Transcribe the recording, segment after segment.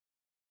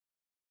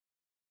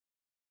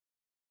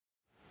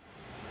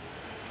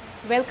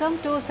Welcome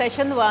to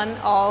session 1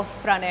 of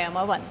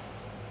Pranayama 1.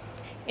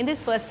 In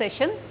this first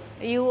session,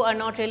 you are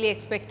not really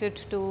expected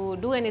to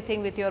do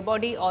anything with your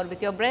body or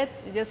with your breath,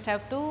 you just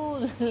have to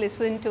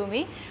listen to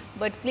me,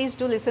 but please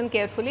do listen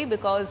carefully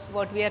because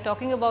what we are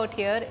talking about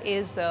here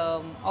is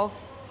of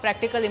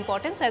practical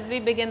importance as we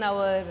begin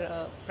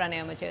our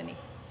Pranayama journey.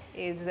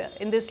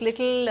 In this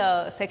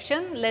little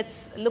section,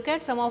 let's look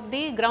at some of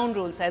the ground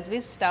rules as we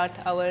start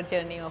our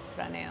journey of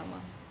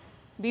Pranayama.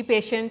 Be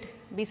patient,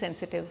 be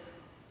sensitive.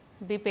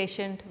 Be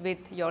patient with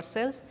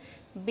yourself,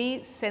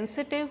 be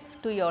sensitive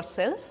to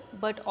yourself,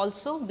 but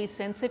also be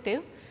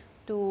sensitive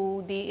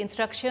to the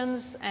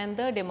instructions and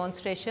the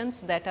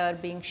demonstrations that are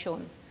being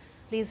shown.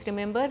 Please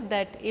remember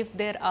that if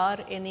there are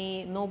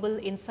any noble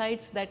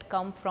insights that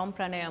come from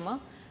pranayama,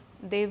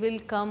 they will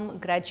come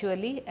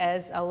gradually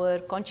as our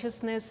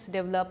consciousness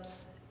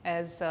develops,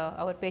 as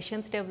our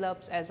patience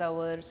develops, as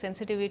our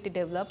sensitivity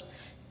develops.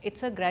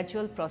 It's a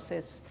gradual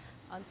process.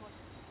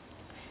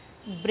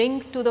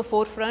 Bring to the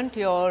forefront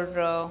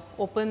your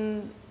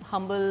open,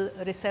 humble,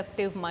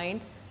 receptive mind.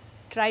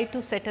 Try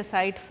to set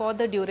aside for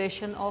the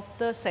duration of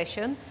the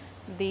session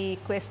the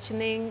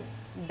questioning,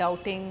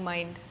 doubting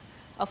mind.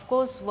 Of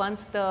course,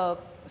 once the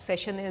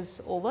session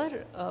is over,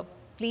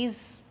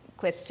 please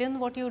question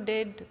what you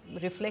did,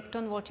 reflect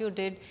on what you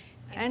did,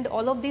 and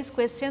all of these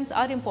questions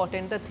are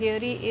important. The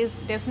theory is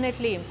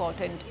definitely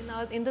important.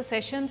 In the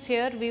sessions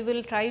here, we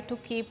will try to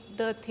keep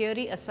the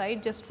theory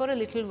aside just for a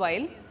little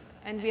while,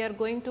 and we are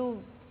going to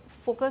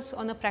focus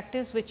on a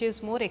practice which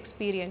is more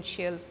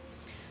experiential.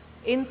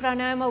 In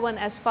Pranayama 1,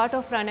 as part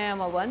of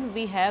Pranayama 1,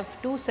 we have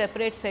two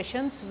separate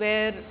sessions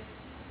where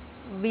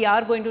we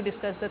are going to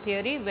discuss the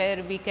theory, where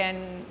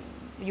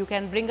you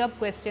can bring up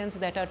questions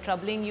that are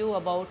troubling you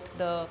about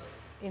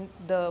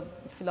the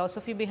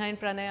philosophy behind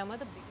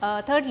pranayama.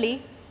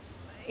 Thirdly,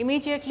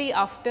 immediately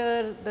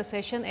after the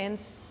session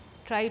ends,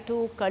 try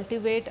to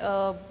cultivate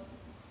a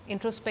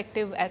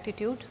introspective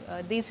attitude.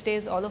 These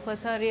days all of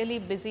us are really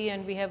busy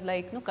and we have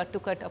like cut to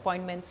cut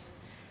appointments,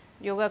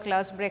 yoga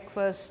class,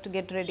 breakfast,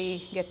 get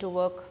ready, get to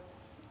work,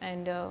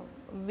 and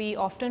we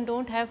often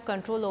don't have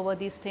control over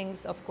these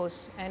things, of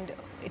course, and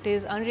it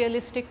is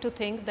unrealistic to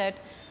think that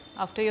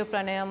after your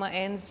pranayama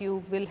ends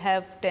you will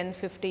have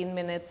 10-15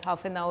 minutes,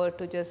 half an hour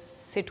to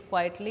just sit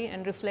quietly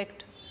and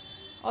reflect,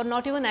 or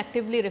not even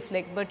actively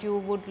reflect, but you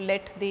would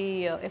let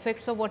the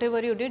effects of whatever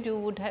you did, you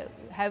would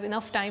have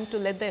enough time to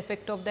let the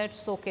effect of that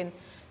soak in.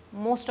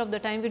 Most of the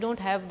time we don't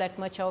have that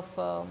much of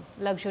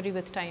luxury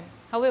with time.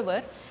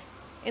 However,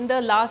 in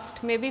the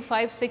last maybe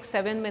 5, 6,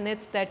 7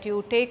 minutes that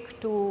you take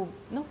to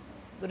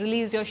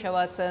release your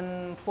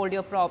shavasana, fold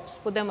your props,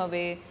 put them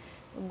away,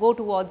 go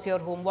towards your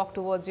home, walk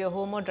towards your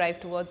home or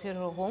drive towards your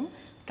home,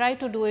 try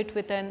to do it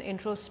with an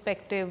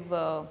introspective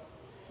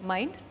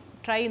mind.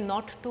 Try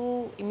not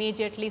to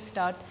immediately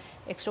start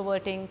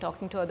extroverting,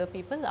 talking to other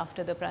people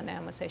after the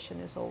pranayama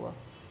session is over.